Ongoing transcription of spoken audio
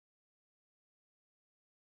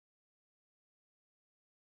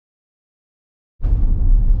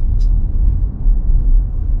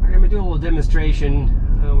do a little demonstration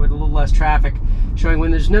with a little less traffic, showing when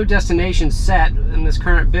there's no destination set in this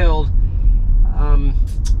current build,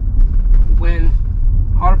 when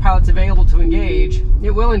autopilot's available to engage,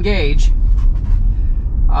 it will engage,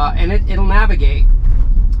 and it'll navigate.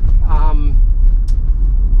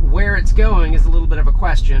 Where it's going is a little bit of a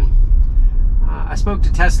question. I spoke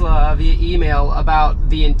to Tesla via email about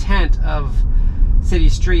the intent of city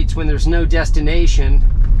streets when there's no destination,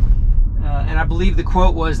 and I believe the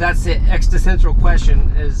quote was, that's the existential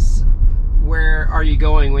question, is where are you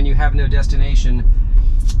going when you have no destination?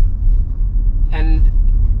 And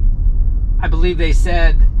I believe they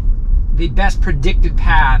said the best predicted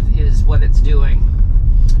path is what it's doing.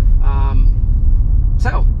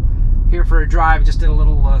 So here for a drive just in a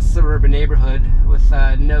little suburban neighborhood with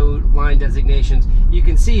no line designations. You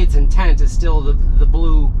can see its intent is still the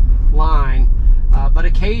blue line, but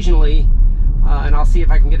occasionally, and I'll see if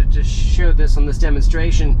I can get it to show this on this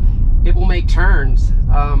demonstration, it will make turns,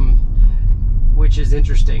 which is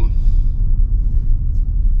interesting.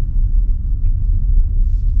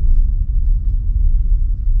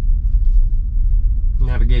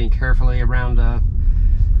 Navigating carefully around a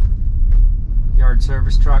yard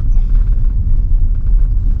service truck.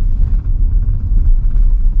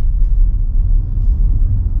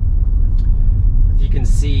 If you can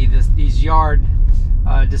see, these yard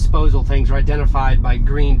disposal things are identified by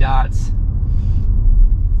green dots.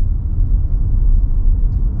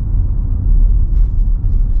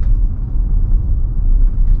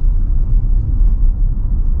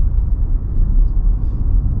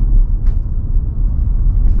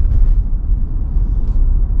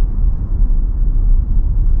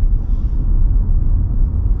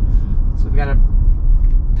 So we've got a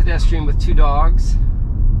pedestrian with two dogs.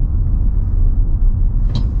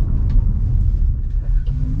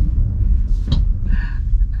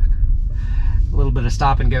 A little bit of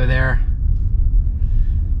stop and go there.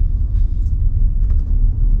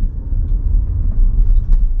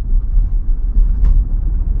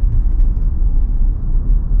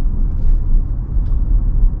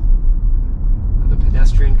 The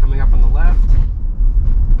pedestrian coming up on the left.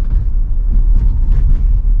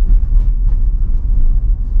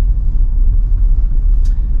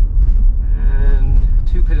 And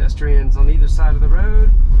two pedestrians on either side of the road.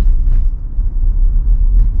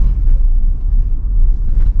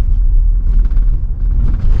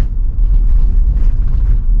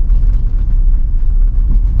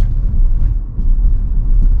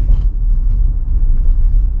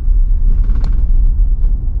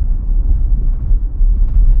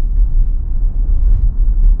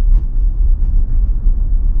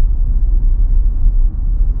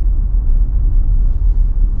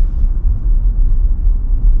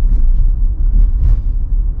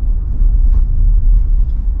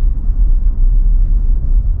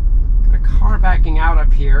 Backing out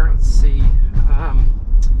up here, let's see,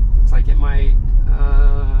 looks like it might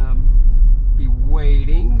be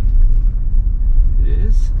waiting. It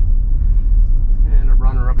is. And a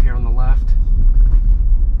runner up here on the left.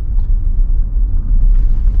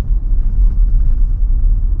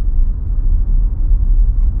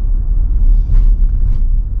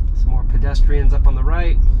 Some more pedestrians up on the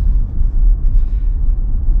right.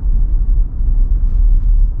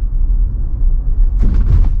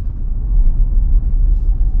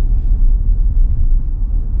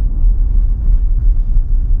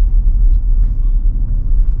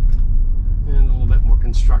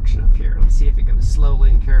 Construction up here. Let's see if it goes slowly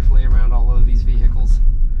and carefully around all of these vehicles.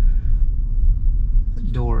 The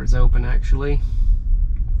door is open actually.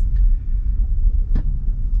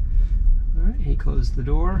 Alright, he closed the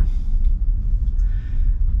door.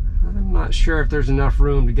 I'm not sure if there's enough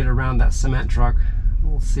room to get around that cement truck.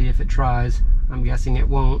 We'll see if it tries. I'm guessing it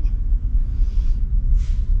won't.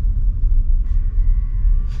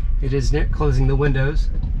 It is closing the windows.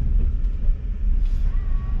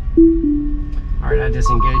 Alright, I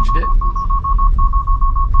disengaged it.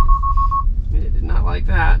 It did not like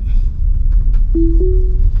that. A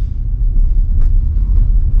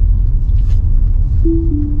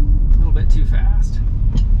little bit too fast.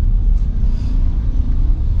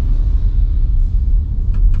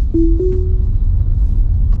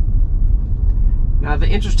 Now the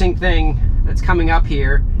interesting thing that's coming up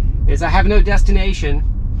here is I have no destination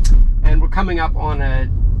and we're coming up on a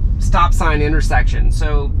stop sign intersection.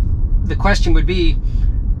 So the question would be,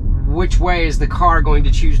 which way is the car going to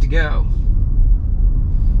choose to go?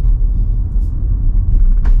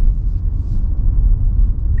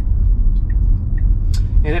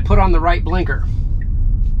 And it put on the right blinker.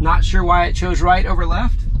 Not sure why it chose right over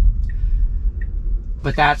left,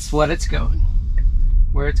 but that's what it's going,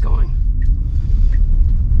 where it's going.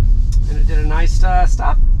 And it did a nice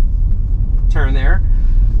stop turn there.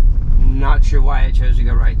 Not sure why it chose to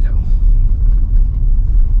go right though.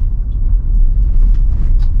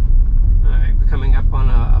 Alright, we're coming up on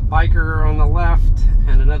a biker on the left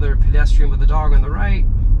and another pedestrian with a dog on the right.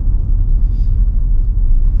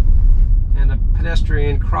 And a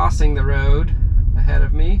pedestrian crossing the road ahead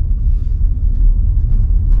of me.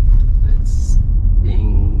 It's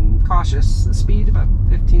being cautious. The speed about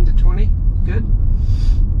 15 to 20. Good.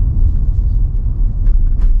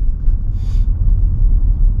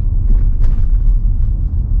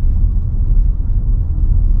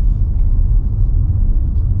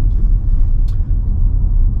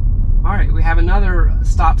 All right, we have another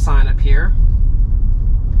stop sign up here.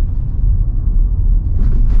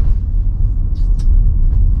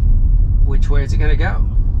 Which way is it going to go?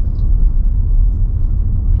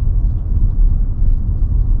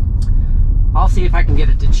 I'll see if I can get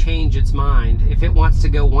it to change its mind. If it wants to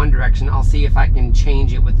go one direction, I'll see if I can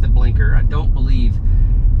change it with the blinker. I don't believe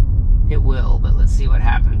it will, but let's see what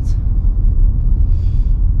happens.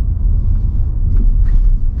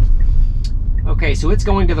 Okay, so it's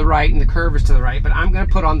going to the right and the curve is to the right, but I'm going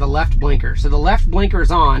to put on the left blinker. So the left blinker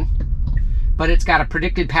is on, but it's got a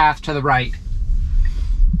predicted path to the right.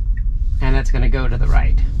 And that's going to go to the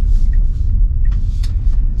right.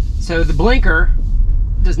 So the blinker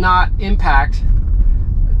does not impact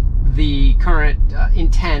the current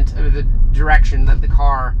intent or the direction that the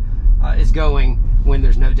car is going when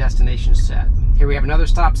there's no destination set. Here we have another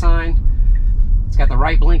stop sign. It's got the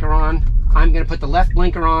right blinker on. I'm going to put the left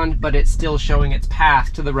blinker on, but it's still showing its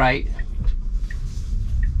path to the right.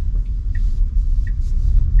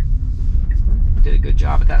 Did a good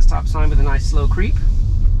job at that stop sign with a nice slow creep.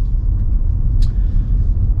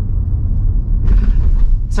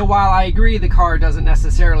 So while I agree the car doesn't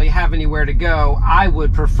necessarily have anywhere to go, I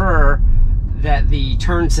would prefer that the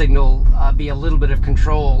turn signal be a little bit of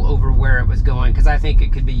control over where it was going, because I think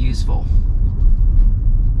it could be useful.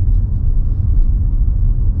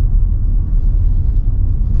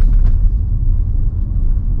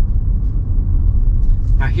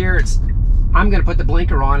 Now here I'm going to put the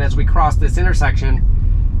blinker on as we cross this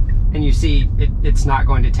intersection, and you see it's not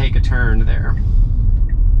going to take a turn there.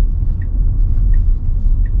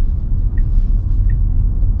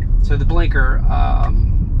 So the blinker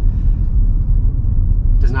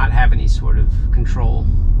does not have any sort of control.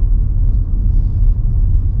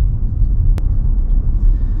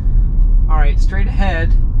 All right, straight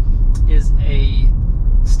ahead is a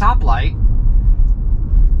stoplight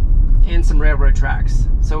and some railroad tracks.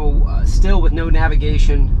 So still with no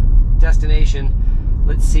navigation destination,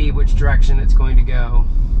 let's see which direction it's going to go.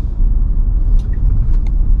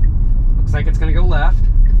 Looks like it's going to go left.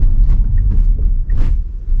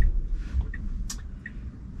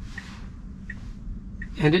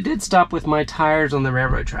 And it did stop with my tires on the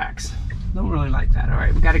railroad tracks. Don't really like that. All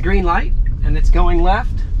right, we got a green light and it's going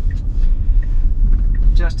left,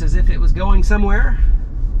 just as if it was going somewhere.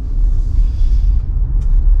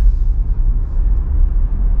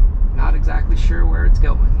 Not exactly sure where it's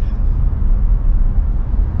going.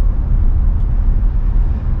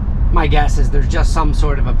 My guess is there's just some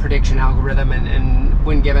sort of a prediction algorithm, and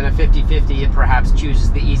when given a 50-50, it perhaps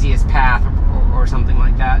chooses the easiest path or something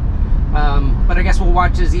like that. But I guess we'll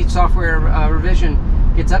watch as each software revision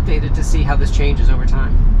gets updated to see how this changes over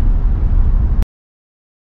time.